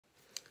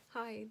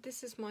Hi,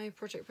 this is my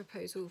project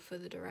proposal for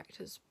the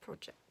director's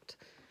project.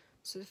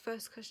 So the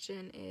first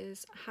question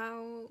is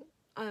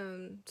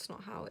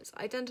it's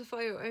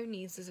identify your own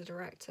needs as a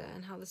director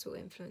and how this will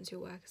influence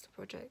your work as a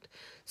project.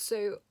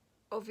 So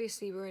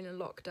obviously we're in a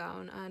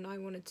lockdown and I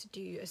wanted to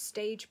do a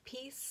stage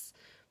piece,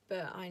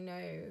 but I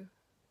know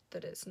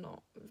that it's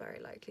not very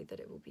likely that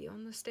it will be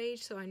on the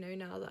stage, so I know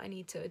now that I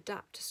need to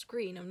adapt to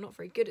screen. I'm not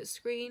very good at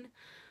screen,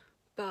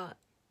 but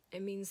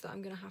it means that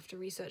I'm going to have to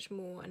research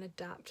more and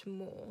adapt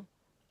more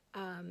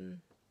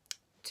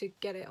to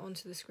get it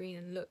onto the screen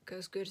and look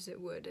as good as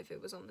it would if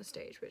it was on the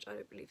stage, which I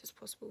don't believe is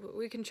possible, but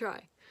we can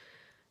try.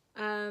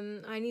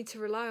 I need to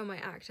rely on my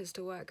actors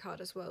to work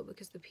hard as well,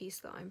 because the piece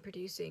that I'm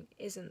producing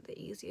isn't the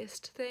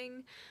easiest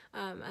thing,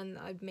 and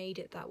I've made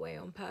it that way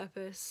on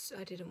purpose.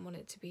 I didn't want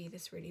it to be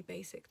this really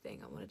basic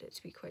thing. I wanted it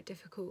to be quite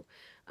difficult,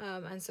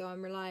 and so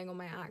I'm relying on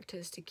my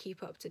actors to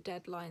keep up to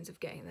deadlines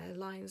of getting their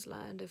lines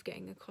learned, of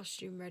getting a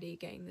costume ready,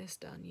 getting this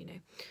done, you know,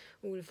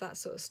 all of that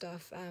sort of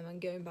stuff,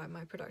 and going by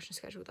my production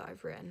schedule that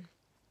I've written,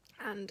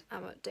 and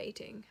I'm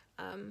updating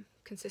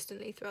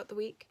consistently throughout the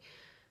week,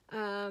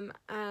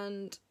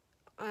 and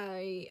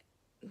I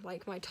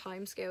like my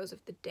time scales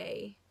of the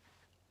day,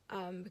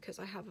 because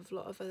I have a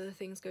lot of other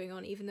things going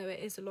on. Even though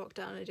it is a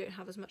lockdown, I don't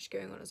have as much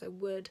going on as I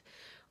would.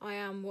 I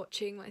am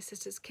watching my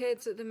sister's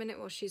kids at the minute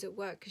while she's at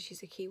work, because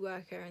she's a key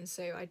worker, and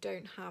so I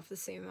don't have the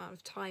same amount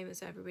of time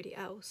as everybody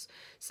else.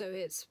 So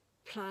it's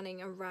planning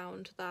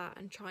around that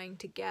and trying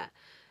to get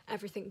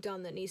everything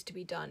done that needs to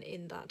be done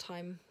in that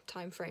time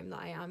frame that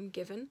I am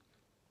given,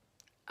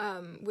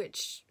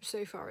 which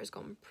so far has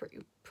gone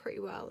pretty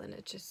well, and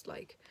it just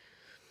like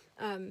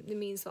it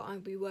means that I'll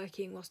be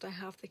working whilst I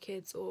have the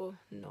kids or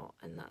not,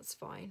 and that's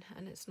fine,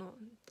 and it's not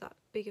that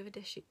big of an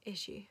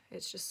issue.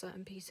 It's just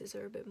certain pieces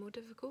are a bit more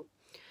difficult.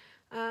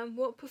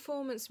 What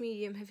performance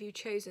medium have you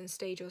chosen,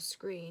 stage or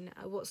screen?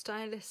 What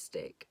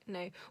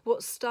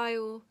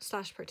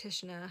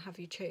style/practitioner have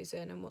you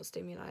chosen, and what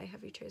stimuli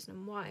have you chosen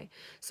and why?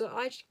 So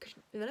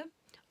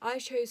I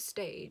chose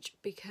stage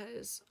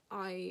because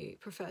I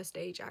prefer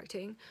stage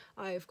acting.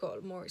 I've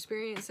got more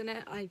experience in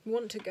it. I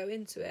want to go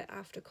into it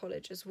after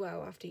college as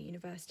well, after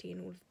university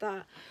and all of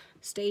that.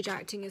 Stage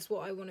acting is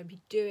what I want to be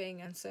doing,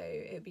 and so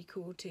it'd be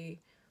cool to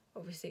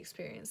obviously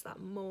experience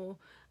that more.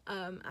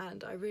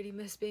 And I really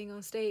miss being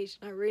on stage,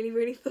 and I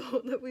really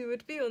thought that we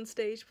would be on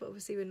stage, but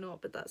obviously we're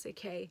not, but that's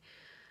okay.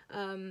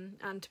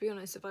 And to be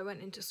honest, if I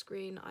went into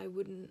screen, I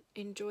wouldn't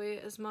enjoy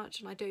it as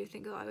much, and I don't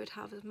think that I would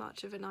have as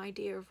much of an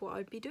idea of what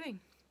I'd be doing.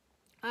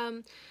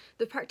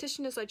 The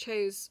practitioner that I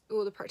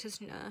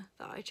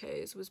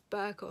chose was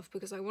Berkoff,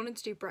 because I wanted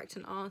to do Brecht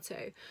and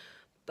Artaud,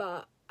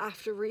 but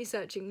after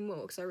researching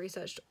more, because I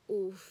researched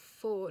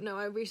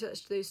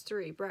those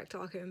three, Brecht,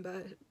 Artaud and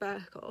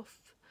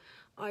Berkoff,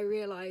 I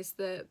realised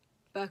that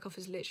Berkoff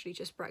is literally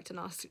just Brecht and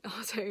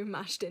Artaud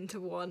mashed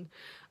into one,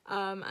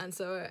 and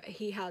so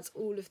he has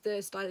all of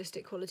the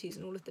stylistic qualities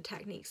and all of the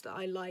techniques that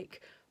I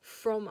like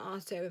from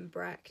Artaud and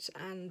Brecht,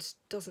 and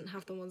doesn't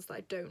have the ones that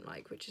I don't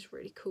like, which is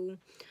really cool.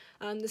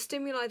 The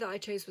stimuli that I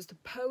chose was the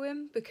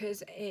poem,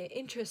 because it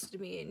intrigued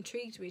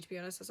me, to be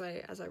honest, as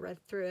I read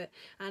through it,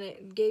 and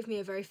it gave me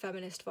a very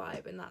feminist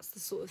vibe, and that's the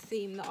sort of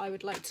theme that I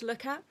would like to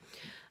look at.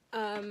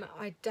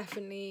 I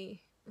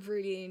definitely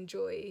really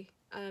enjoy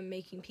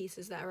making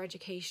pieces that are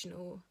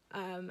educational,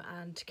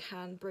 and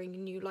can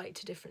bring new light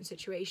to different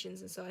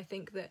situations, and so I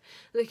think that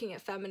looking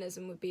at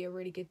feminism would be a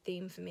really good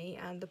theme for me,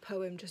 and the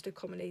poem just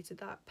accommodated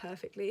that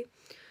perfectly.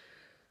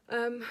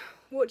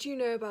 What do you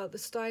know about the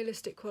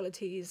stylistic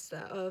qualities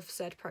of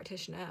said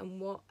practitioner, and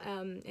what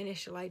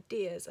initial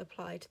ideas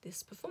apply to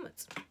this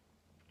performance?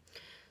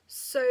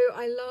 So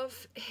I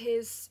love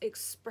his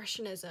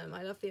expressionism.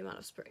 I love the amount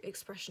of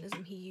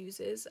expressionism he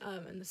uses,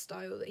 and the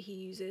style that he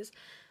uses,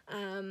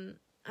 and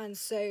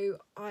so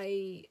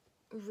I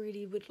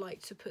really would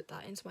like to put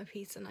that into my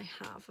piece, and I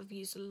have. I've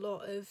used a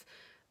lot of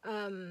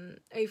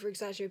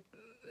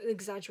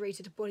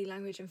exaggerated body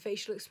language and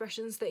facial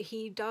expressions that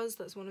he does.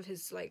 That's one of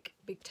his like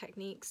big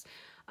techniques,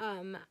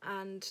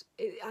 and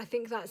I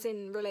think that's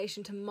in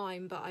relation to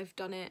mime, but I've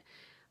done it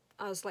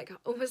as like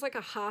almost like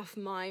a half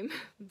mime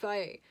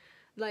by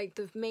like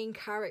the main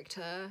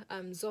character,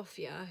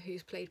 Zofia,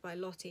 who's played by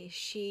Lottie.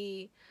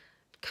 She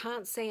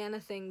can't say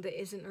anything that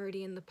isn't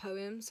already in the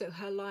poem, so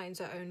her lines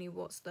are only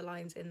what's the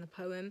lines in the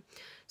poem.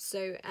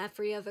 So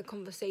every other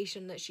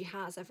conversation that she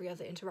has, every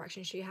other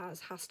interaction she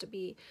has to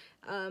be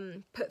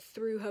put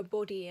through her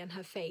body and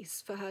her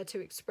face for her to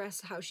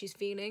express how she's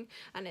feeling,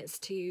 and it's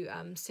to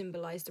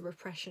symbolise the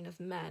repression of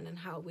men and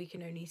how we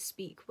can only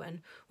speak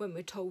when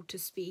we're told to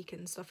speak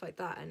and stuff like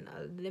that, and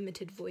a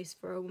limited voice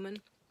for a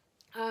woman.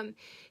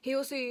 He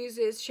also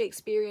uses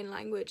Shakespearean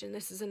language, and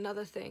this is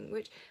another thing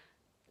which,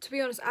 to be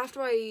honest,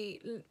 after I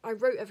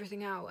wrote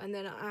everything out, and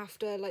then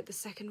after like the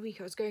second week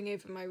I was going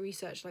over my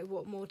research, like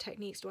what more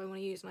techniques do I want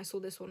to use, and I saw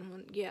this one and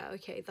went, yeah,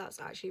 okay,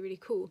 that's actually really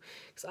cool,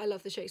 because I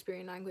love the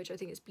Shakespearean language. I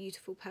think it's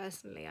beautiful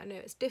personally. I know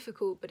it's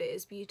difficult, but it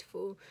is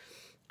beautiful,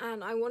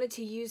 and I wanted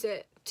to use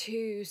it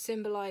to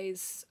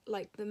symbolize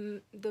like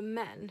the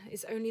men.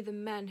 It's only the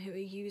men who are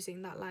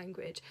using that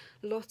language.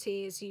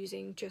 Lottie is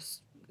using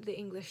just the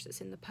English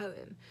that's in the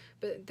poem,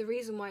 but the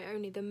reason why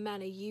only the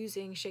men are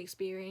using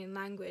Shakespearean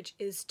language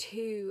is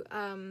to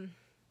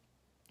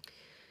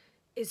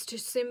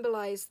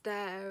symbolize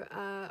their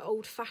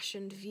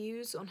old-fashioned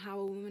views on how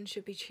a woman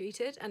should be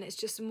treated, and it's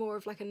just more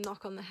of like a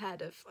knock on the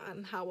head of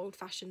how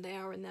old-fashioned they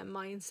are in their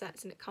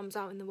mindsets, and it comes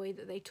out in the way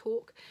that they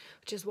talk,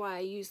 which is why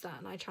I used that,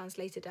 and I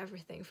translated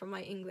everything from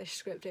my English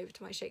script over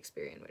to my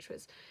Shakespearean, which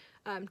was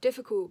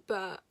difficult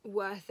but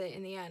worth it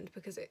in the end,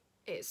 because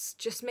it's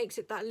just makes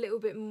it that little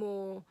bit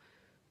more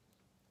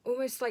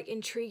almost like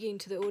intriguing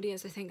to the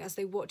audience. I think as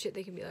they watch it,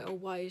 they can be like, oh,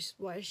 why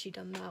has she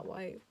done that,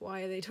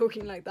 why are they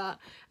talking like that,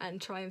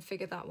 and try and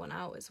figure that one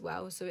out as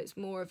well. So it's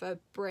more of a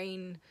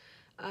brain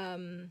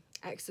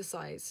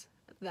exercise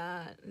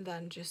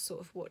than just sort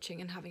of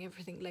watching and having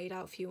everything laid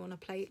out for you on a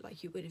plate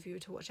like you would if you were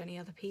to watch any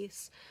other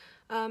piece.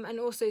 And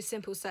also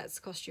simple sets,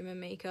 costume and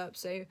makeup.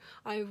 So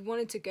I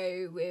wanted to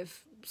go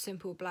with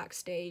simple black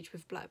stage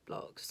with black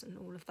blocks and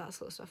all of that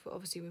sort of stuff, but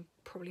obviously we're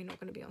probably not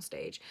going to be on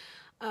stage.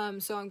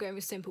 So I'm going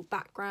with simple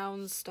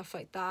backgrounds, stuff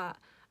like that,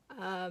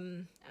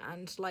 and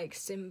like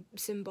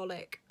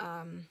symbolic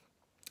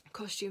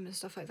costume and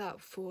stuff like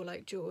that for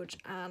like George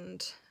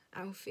and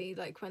Alfie,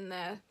 like when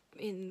they're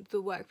in the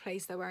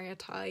workplace they're wearing a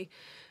tie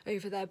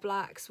over their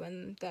blacks,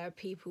 when there are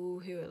people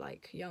who are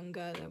like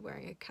younger they're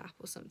wearing a cap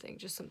or something,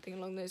 just something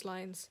along those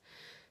lines.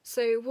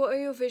 So what are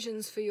your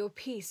visions for your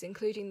piece,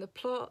 including the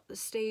plot, the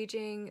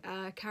staging,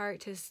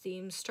 characters,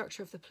 themes,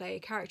 structure of the play,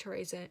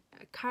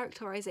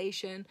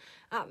 characterization,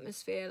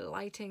 atmosphere,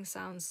 lighting,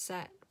 sound,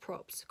 set,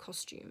 props,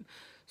 costume?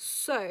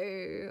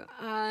 So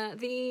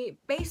the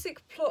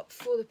basic plot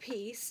for the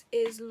piece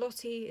is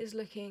Lottie is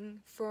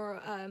looking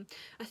for I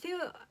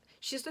feel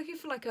she's looking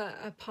for like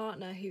a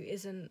partner who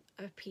isn't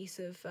a piece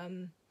of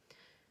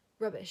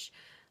rubbish,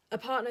 a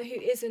partner who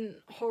isn't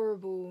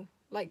horrible,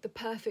 like the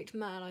perfect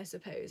man, I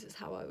suppose, is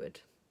how I would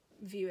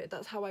view it.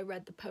 That's how I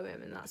read the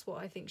poem, and that's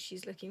what I think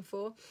she's looking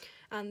for.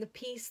 And the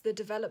piece, the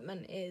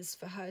development is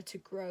for her to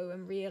grow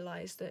and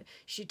realise that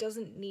she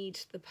doesn't need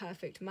the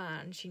perfect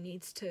man. She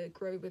needs to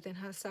grow within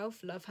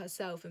herself, love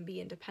herself, and be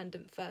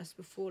independent first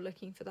before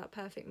looking for that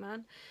perfect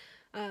man.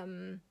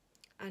 And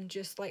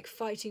just like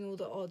fighting all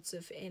the odds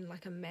of, in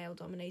like a male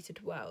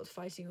dominated world,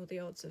 fighting all the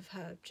odds of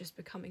her just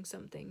becoming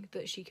something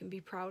that she can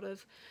be proud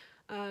of.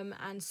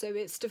 And so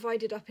it's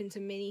divided up into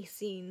mini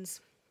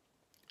scenes.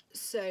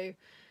 So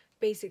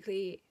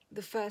basically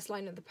the first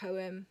line of the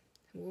poem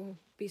will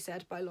be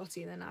said by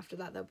Lottie, and then after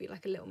that there'll be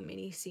like a little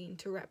mini scene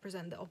to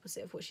represent the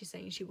opposite of what she's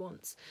saying she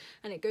wants,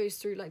 and it goes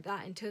through like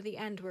that until the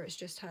end where it's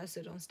just her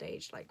stood on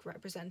stage like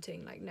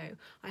representing like, no,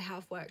 I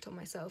have worked on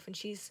myself. And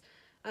she's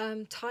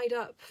tied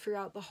up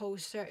throughout the whole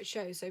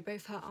show, so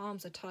both her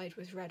arms are tied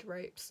with red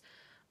ropes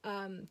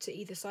to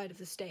either side of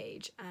the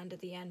stage, and at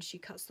the end she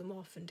cuts them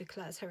off and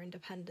declares her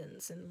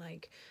independence, and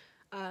like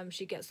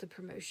she gets the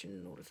promotion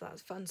and all of that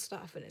fun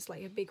stuff, and it's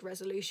like a big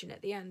resolution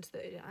at the end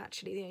that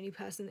actually the only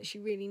person that she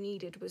really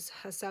needed was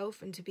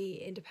herself, and to be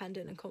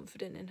independent and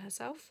confident in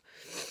herself.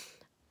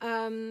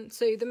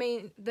 So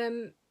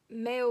the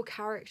male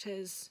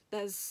characters,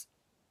 there's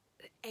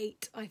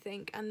 8 I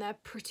think, and they're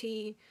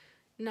pretty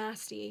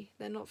nasty.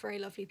 They're not very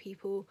lovely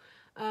people.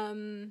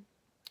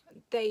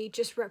 They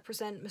just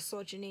represent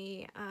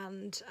misogyny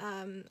and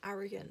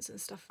arrogance and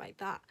stuff like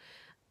that,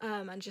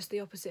 and just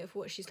the opposite of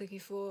what she's looking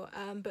for.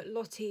 But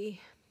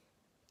Lottie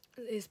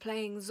is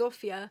playing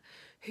Zofia,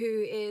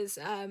 who is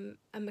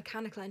a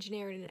mechanical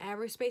engineer in an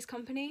aerospace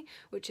company,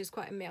 which is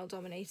quite a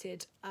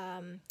male-dominated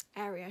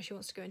area. She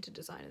wants to go into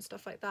design and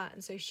stuff like that,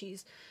 and so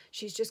she's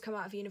just come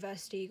out of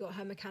university, got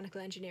her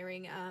mechanical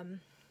engineering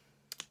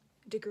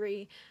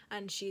degree,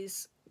 and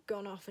she's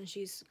gone off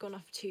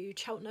to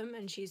Cheltenham,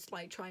 and she's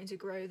like trying to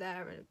grow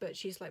there, but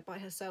she's like by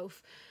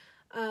herself,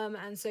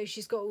 and so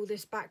she's got all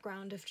this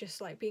background of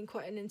just like being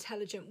quite an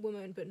intelligent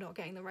woman but not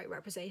getting the right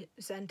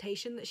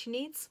representation that she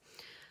needs.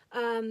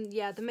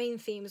 The main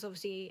theme is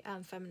obviously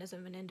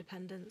feminism and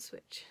independence,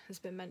 which has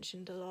been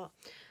mentioned a lot.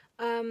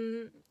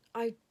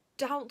 I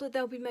doubt that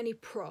there'll be many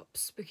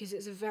props because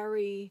it's a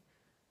very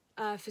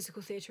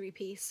physical theatre-y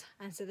piece,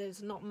 and so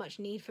there's not much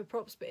need for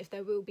props, but if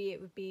there will be,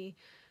 it would be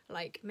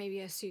like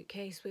maybe a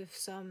suitcase with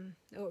some,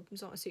 or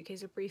it's not a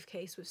suitcase, a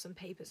briefcase with some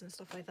papers and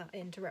stuff like that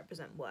in to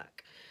represent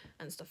work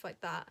and stuff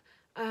like that.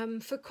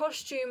 For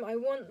costume, I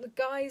want the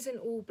guys in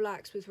all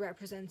blacks with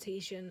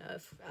representation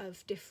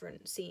of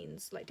different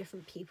scenes, like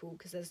different people,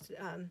 because there's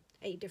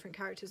 8 different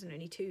characters and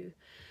only 2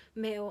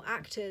 male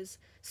actors,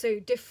 so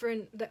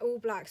different, they're all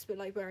blacks but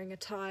like wearing a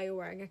tie or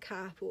wearing a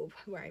cap or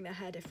wearing their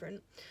hair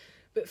different.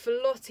 But for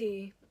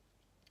Lottie,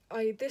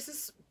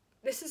 this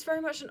is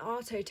very much an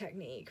Arto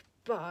technique,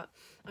 but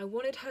I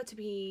wanted her to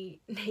be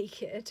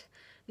naked,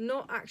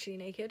 not actually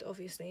naked,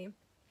 obviously,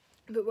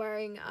 but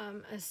wearing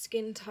a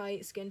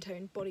skin-tight,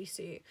 skin-toned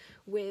bodysuit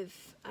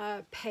with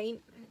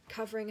paint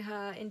covering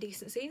her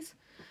indecencies,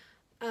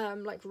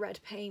 like red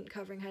paint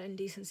covering her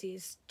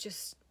indecencies.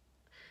 Just,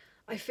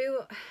 I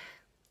feel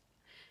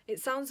it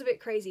sounds a bit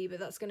crazy, but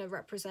that's going to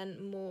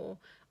represent more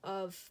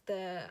of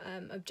the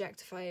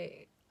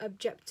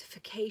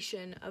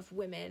objectification of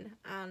women,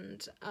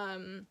 and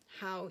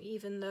how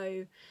even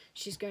though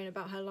she's going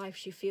about her life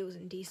she feels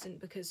indecent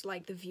because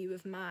like the view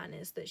of man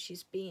is that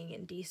she's being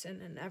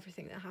indecent and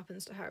everything that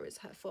happens to her is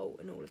her fault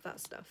and all of that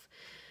stuff.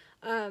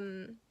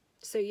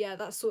 So yeah,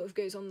 that sort of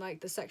goes on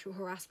like the sexual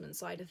harassment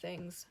side of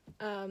things.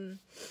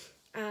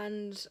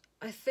 And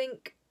I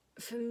think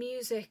for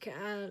music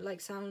and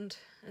like sound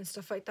and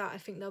stuff like that, I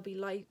think there'll be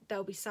light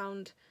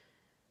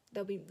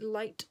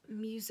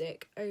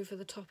music over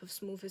the top of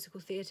small physical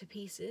theatre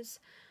pieces,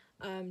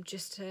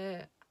 just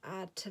to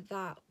add to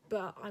that,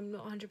 but I'm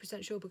not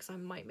 100% sure because I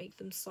might make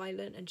them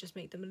silent and just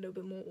make them a little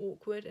bit more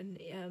awkward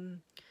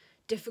and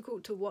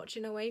difficult to watch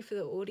in a way for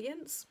the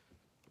audience.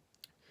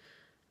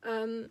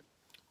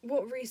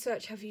 What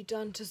research have you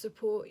done to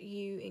support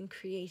you in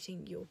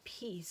creating your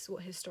piece?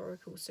 What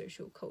historical,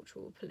 social,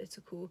 cultural,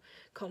 political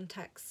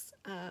contexts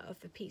of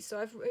the piece? So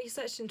I've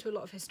researched into a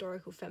lot of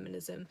historical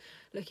feminism,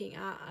 looking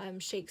at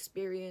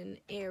Shakespearean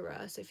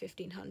era, so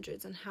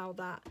 1500s, and how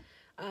that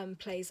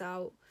plays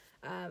out,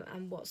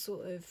 and what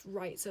sort of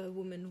rights a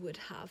woman would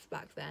have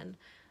back then.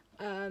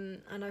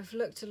 And I've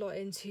looked a lot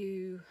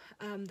into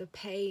the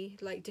pay,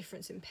 like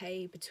difference in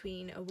pay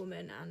between a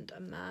woman and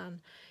a man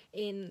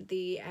in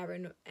the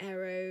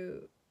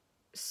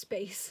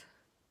aerospace,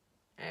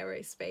 I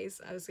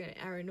was going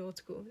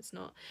aeronautical, it's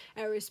not,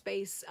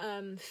 aerospace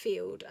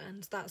field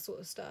and that sort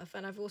of stuff.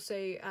 And I've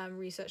also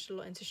researched a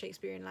lot into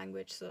Shakespearean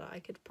language so that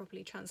I could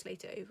properly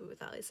translate it over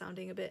without it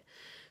sounding a bit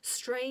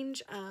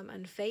strange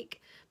and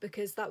fake,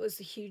 because that was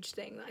a huge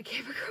thing that I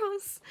came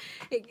across.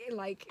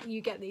 Like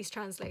you get these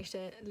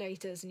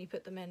translators and you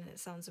put them in and it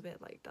sounds a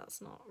bit like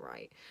that's not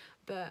right,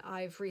 but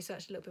I've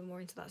researched a little bit more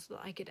into that so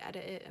that I could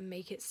edit it and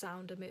make it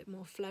sound a bit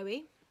more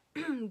flowy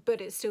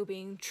but it's still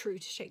being true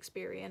to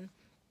Shakespearean.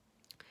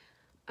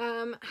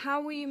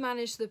 How will you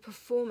manage the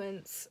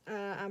performance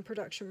and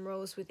production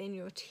roles within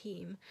your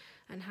team,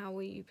 and how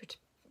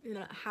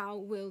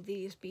will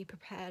these be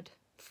prepared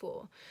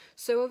for?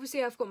 So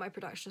obviously I've got my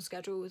production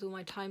schedule with all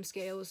my time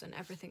scales and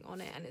everything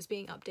on it, and it's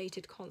being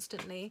updated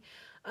constantly.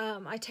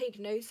 I take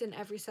notes in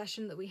every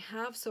session that we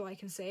have so I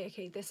can say,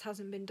 okay, this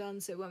hasn't been done,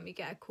 so when we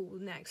get a call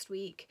next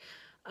week,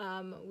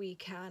 we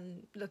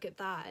can look at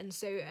that. And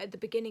so at the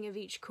beginning of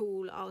each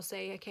call I'll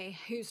say, okay,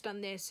 who's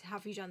done this,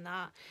 have you done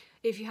that,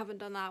 if you haven't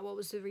done that, what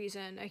was the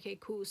reason, okay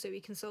cool, so we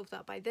can solve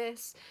that by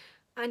this,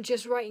 and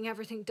just writing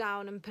everything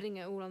down and putting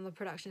it all on the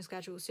production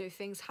schedule, so if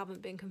things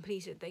haven't been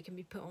completed they can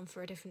be put on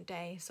for a different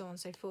day, so on and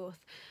so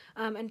forth.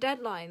 And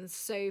deadlines,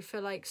 so for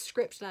like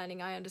script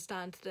learning, I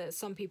understand that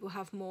some people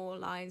have more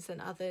lines than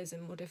others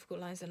and more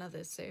difficult lines than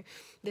others, so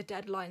the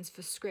deadlines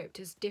for script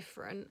is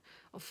different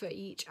for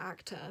each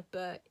actor,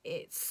 but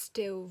it's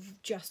still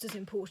just as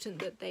important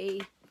that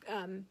they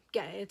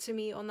get it to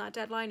me on that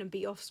deadline and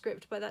be off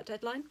script by that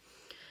deadline.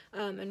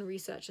 And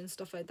research and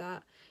stuff like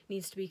that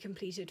needs to be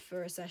completed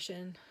for a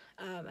session,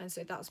 and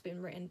so that's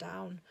been written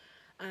down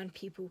and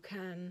people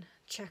can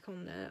check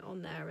on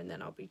there, and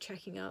then I'll be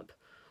checking up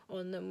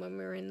on them when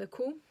we're in the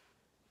call.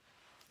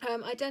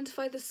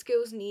 Identify the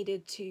skills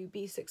needed to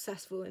be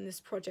successful in this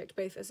project,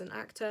 both as an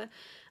actor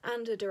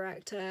and a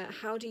director.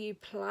 How do you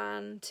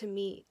plan to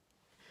meet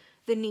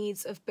the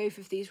needs of both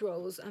of these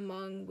roles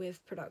along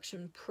with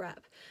production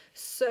prep?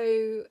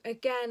 So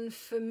again,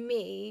 for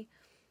me,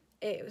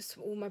 it was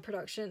all my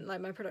production,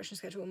 like my production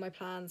schedule, my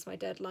plans, my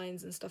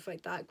deadlines and stuff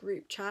like that,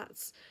 group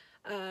chats,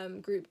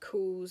 group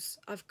calls.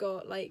 I've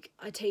got like,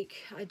 I do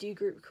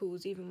group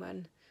calls even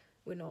when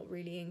we're not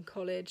really in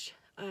college,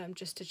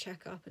 just to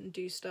check up and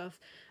do stuff,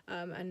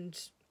 and,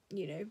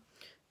 you know,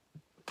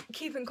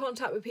 keep in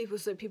contact with people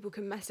so people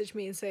can message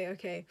me and say,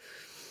 okay,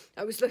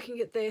 I was looking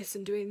at this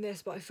and doing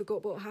this, but I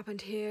forgot what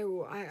happened here,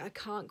 or I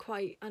can't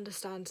quite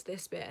understand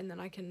this bit, and then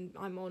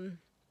I'm on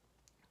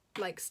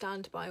like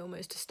standby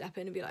almost to step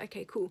in and be like,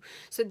 okay cool,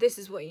 so this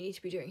is what you need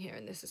to be doing here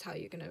and this is how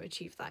you're going to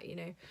achieve that, you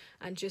know,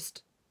 and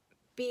just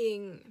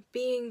being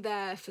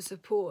there for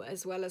support,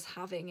 as well as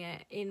having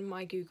it in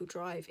my Google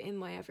Drive, in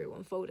my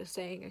everyone folder,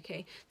 saying,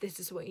 okay, this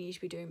is what you need to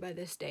be doing by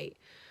this date.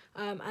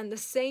 And the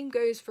same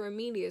goes for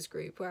Amelia's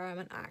group, where I'm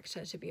an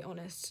actor, to be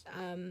honest,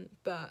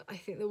 but I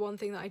think the one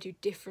thing that I do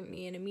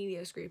differently in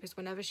Amelia's group is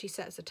whenever she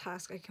sets a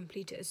task, I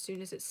complete it as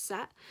soon as it's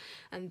set,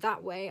 and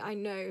that way I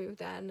know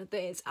then that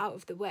it's out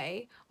of the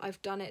way,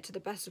 I've done it to the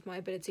best of my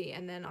ability,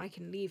 and then I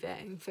can leave it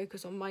and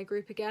focus on my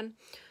group again,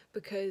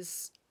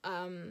 because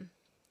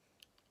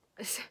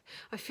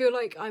I feel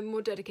like I'm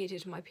more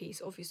dedicated to my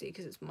piece, obviously,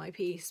 because it's my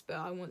piece, but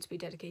I want to be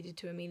dedicated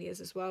to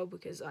Amelia's as well,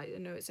 because I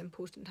know it's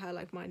important to her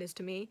like mine is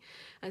to me.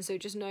 And so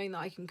just knowing that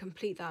I can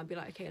complete that and be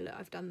like, okay, look,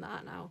 I've done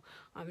that, now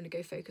I'm going to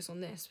go focus on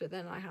this, but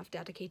then I have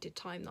dedicated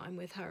time that I'm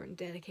with her and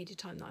dedicated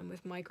time that I'm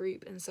with my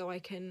group, and so I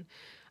can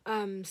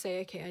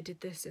say, okay, I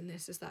did this and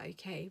this, is that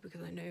okay?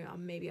 Because I know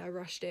maybe I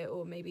rushed it,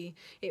 or maybe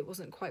it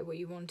wasn't quite what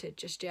you wanted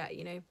just yet,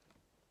 you know.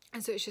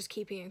 And so it's just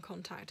keeping in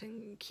contact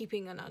and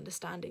keeping an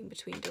understanding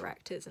between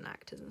directors and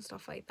actors and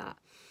stuff like that.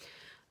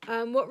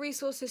 What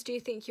resources do you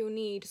think you'll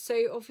need?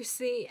 So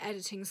obviously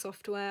editing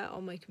software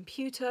on my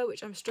computer,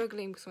 which I'm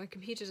struggling because my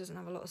computer doesn't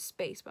have a lot of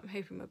space, but I'm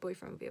hoping my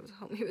boyfriend will be able to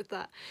help me with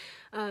that,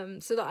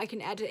 so that I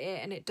can edit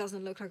it and it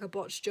doesn't look like a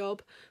botched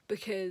job,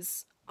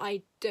 because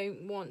I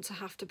don't want to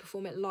have to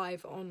perform it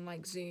live on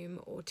like Zoom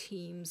or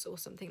Teams or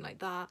something like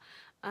that,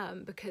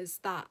 because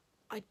that,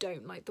 I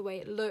don't like the way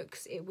it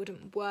looks, it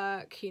wouldn't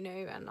work, you know,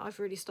 and I've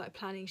really started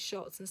planning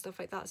shots and stuff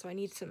like that, so I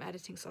need some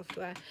editing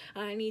software,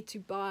 and I need to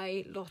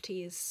buy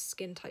Lottie's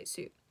skin tight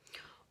suit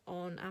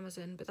on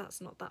Amazon, but that's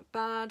not that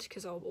bad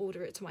because I'll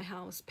order it to my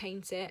house,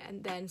 paint it,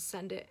 and then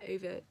send it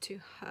over to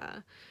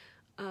her,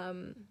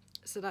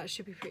 so that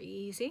should be pretty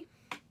easy.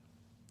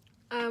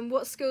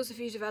 What skills have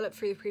you developed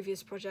through the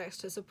previous projects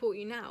to support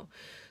you now?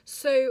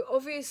 So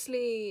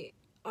obviously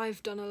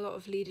I've done a lot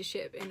of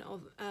leadership in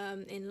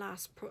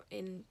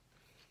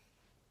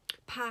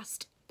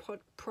past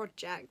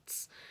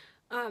projects,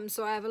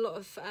 so I have a lot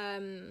of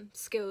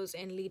skills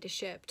in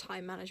leadership,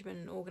 time management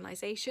and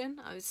organisation.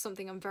 It's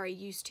something I'm very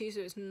used to,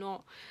 so it's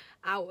not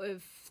out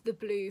of the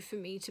blue for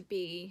me to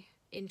be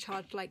in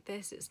charge like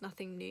this. It's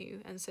nothing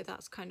new, and so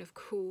that's kind of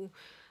cool.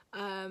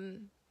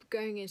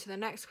 Going into the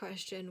next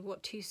question,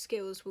 what 2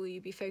 skills will you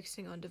be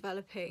focusing on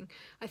developing?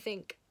 I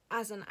think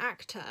as an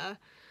actor,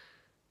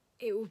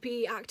 it will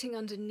be acting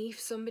underneath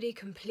somebody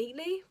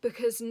completely,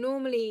 because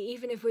normally,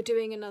 even if we're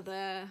doing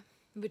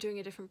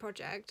a different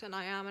project and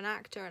I am an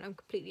actor and I'm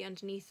completely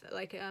underneath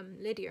like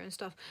Lydia and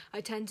stuff, I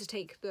tend to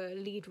take the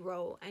lead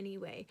role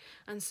anyway,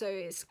 and so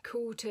it's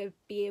cool to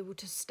be able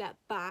to step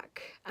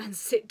back and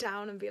sit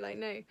down and be like,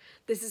 no,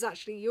 this is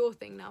actually your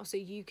thing now, so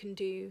you can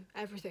do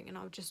everything and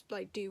I'll just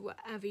like do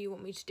whatever you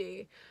want me to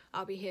do.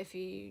 I'll be here for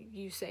you,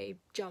 you say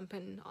jump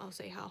and I'll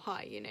say how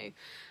high, you know.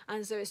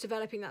 And so it's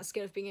developing that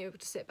skill of being able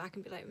to sit back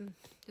and be like,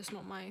 it's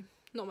not my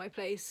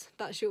place,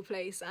 that's your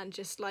place, and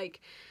just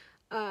like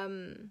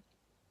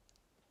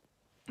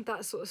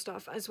that sort of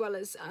stuff, as well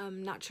as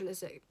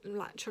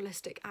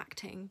naturalistic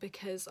acting,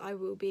 because I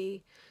will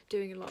be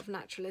doing a lot of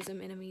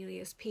naturalism in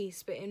Amelia's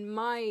piece. But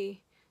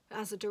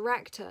as a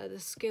director, the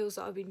skills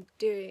that I've been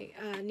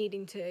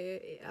needing to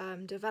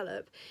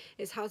develop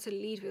is how to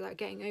lead without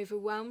getting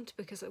overwhelmed,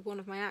 because one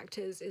of my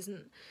actors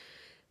isn't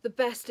the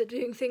best at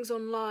doing things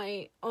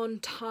online on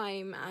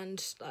time,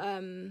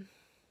 and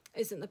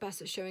isn't the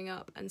best at showing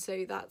up, and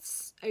so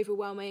that's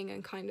overwhelming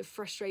and kind of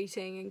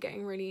frustrating, and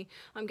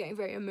I'm getting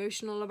very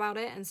emotional about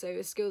it. And so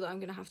a skill that I'm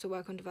going to have to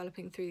work on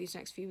developing through these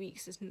next few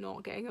weeks is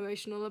not getting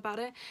emotional about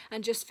it,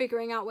 and just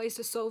figuring out ways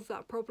to solve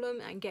that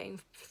problem and getting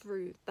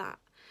through that.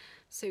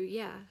 So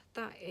yeah,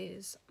 that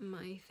is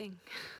my thing.